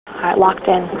Alright, locked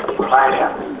in. Romania.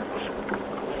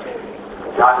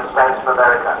 United States of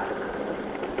America.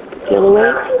 Feel the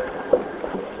weight.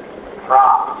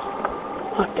 France.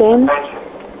 Locked in.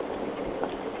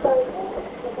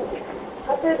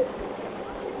 Belgium.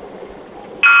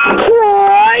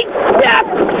 Right, step,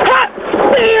 hop,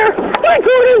 there,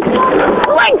 recording,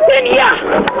 lengthen, yeah.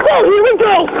 Oh, here we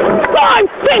go.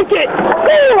 5, sink it. 4,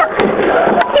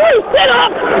 3, sit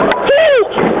up.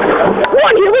 2,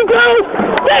 1, here we go.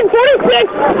 10:46,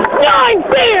 9,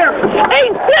 there.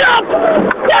 8, sit up.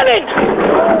 7,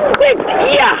 6,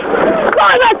 yeah.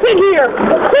 5, that's in here.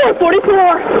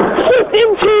 4:44, shift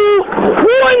into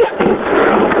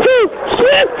 1, 2,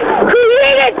 shift,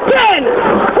 create it. 10,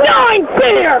 9,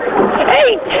 there.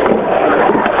 8,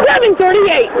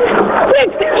 7:38,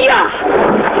 6, yeah.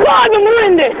 5, I'm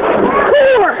winded. 4,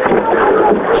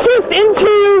 shift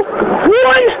into 1,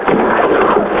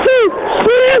 2,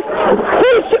 shift,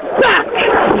 push back,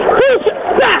 push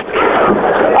back.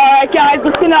 Alright guys,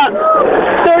 listen up.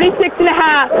 36 and a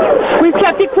half. We've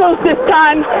kept it close this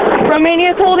time.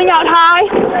 Romania's holding out high.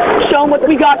 Show them what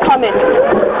we got coming.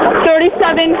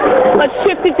 37, let's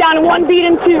shift it down to 1 beat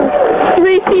in 2.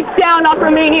 3 seats down off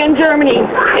Romania and Germany.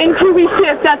 In 2 we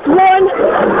shift. That's 1,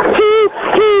 2,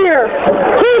 here.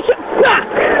 Push back.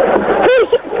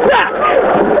 Push back.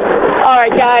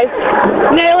 Alright guys,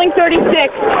 nailing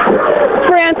 36.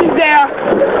 France is there.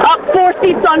 Up 4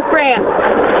 seats on France.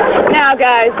 Now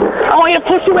guys, I want you to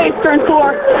push away turn 4.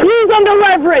 Use under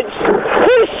leverage.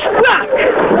 Push back.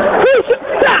 Push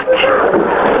back.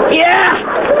 Yeah.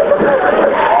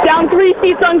 Down 3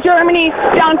 seats on Germany.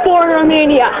 Down 4 in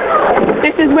Romania.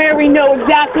 This is where we know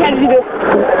exactly how to do this.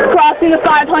 Crossing the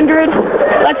 500.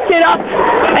 Let's sit up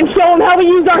and show them how we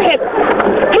use our hips.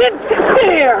 Hips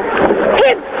there.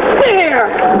 Hips there.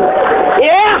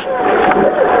 Yeah.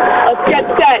 Let's get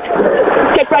set.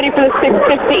 Let's get ready for the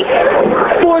 650.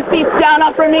 4 seats down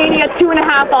off Romania,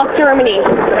 2.5 off Germany.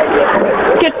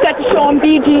 Get set to show them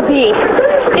BGB.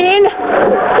 In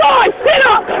 5, sit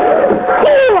up.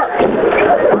 4,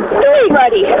 3,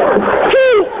 ready.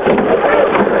 2,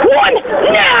 1,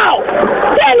 now.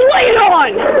 10, lay it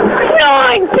on.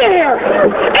 9, there. 8,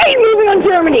 moving on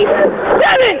Germany.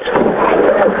 7,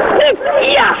 6,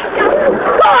 yeah.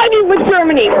 5, moving with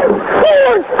Germany.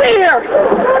 4, there.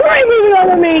 3, moving on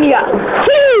Romania. 2,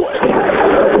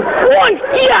 1,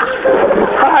 yeah.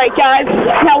 Alright guys,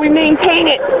 now we maintain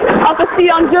it. Up a seat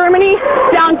on Germany,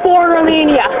 down 4 in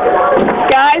Romania.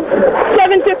 Guys,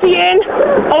 750 in,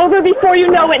 over before you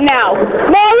know it now.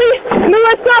 Molly,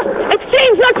 Melissa,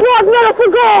 exchange that rock metal for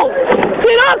gold.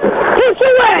 Sit up, push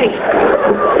away.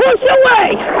 Push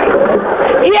away.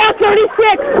 Yeah, 36.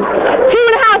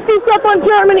 2.5 seats up on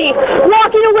Germany.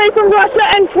 Walking away from Russia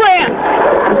and France.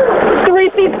 3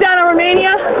 seats down on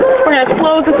Romania. We're going to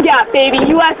close this gap, baby.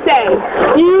 USA.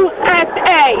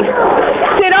 USA.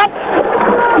 Sit up.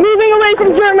 Moving away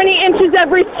from Germany, inches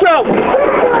every stroke.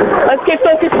 Let's get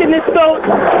focused in this boat.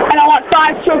 And I want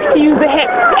 5 strokes to use the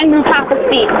hips and move half a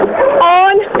seat.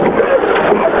 On.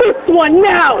 This one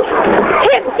now.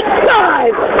 Hips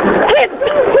 5. Hips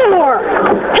 4.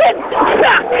 Hips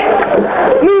back.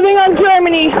 Moving on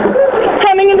Germany.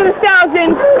 Coming into the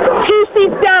 1,000. 2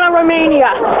 seats down on Romania.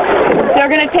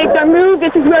 They're going to take their move.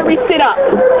 This is where we sit up.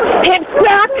 Hips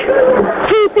back.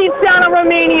 2 seats down on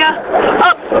Romania.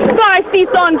 Up 5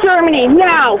 seats on Germany.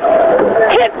 Now.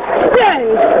 Hips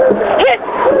bend. Hips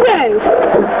bend.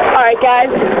 Alright guys.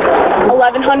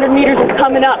 1,100 meters is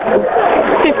coming up.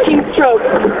 15 strokes.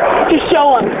 To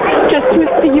show them just who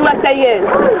the USA is.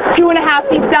 2.5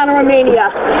 seats down in Romania.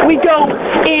 We go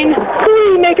in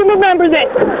 3. Make them remember this.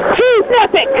 2,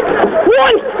 epic.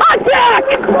 1, attack.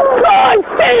 5,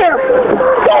 fair.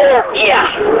 4, yeah.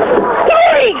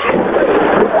 3,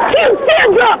 2,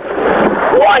 stand up.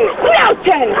 1, now 10.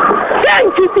 10,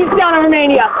 2 seats down in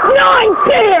Romania. 9,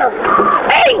 fair.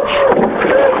 8,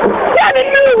 7,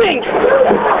 moving. 6,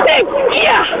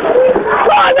 yeah.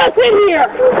 5, that's in here.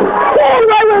 4,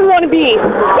 right where we want to be. 3, 2,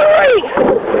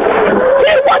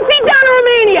 1 seat down in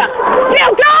Romania. Now,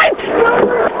 guys,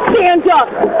 stand up.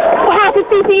 We'll have to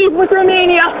see these with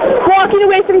Romania. Walking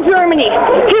away from Germany.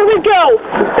 Here we go.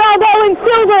 Balboa in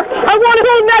silver. I want a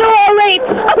gold medal, all right.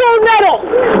 A gold medal.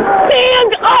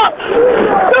 Stand up.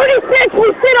 36, we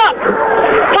sit up.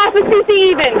 Half a CC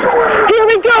even. Here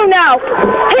we go now.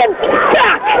 Hips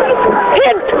back.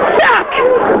 Hips back.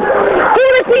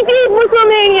 Here we see these with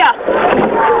Romania.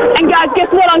 And guys,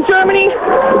 guess what? On Germany,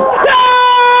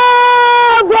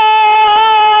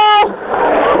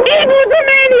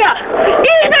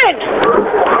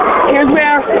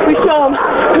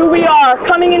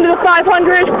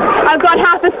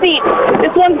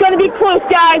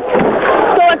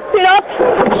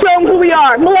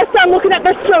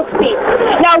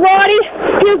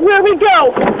 where we go.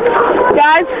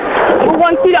 Guys, we're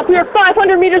 1 seat up. We are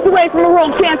 500 meters away from a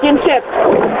world championship.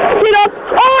 Get up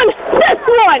on this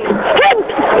one. Hips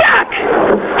back.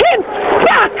 Hips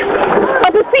back.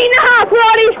 Up a seat and a half,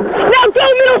 Roddy. Now go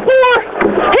middle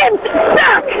 4. Hips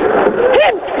back.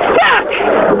 Hips back.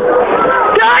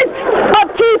 Guys, up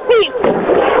 2 seats.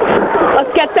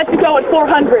 Let's get set to go at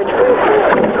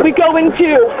 400. We go into,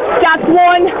 that's 1,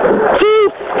 2,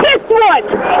 this one.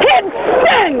 Hips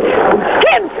send.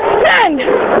 Hips send.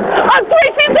 Up 3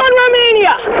 seats on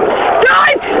Romania.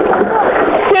 Guys,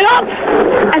 get up.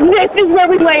 And this is where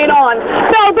we lay it on.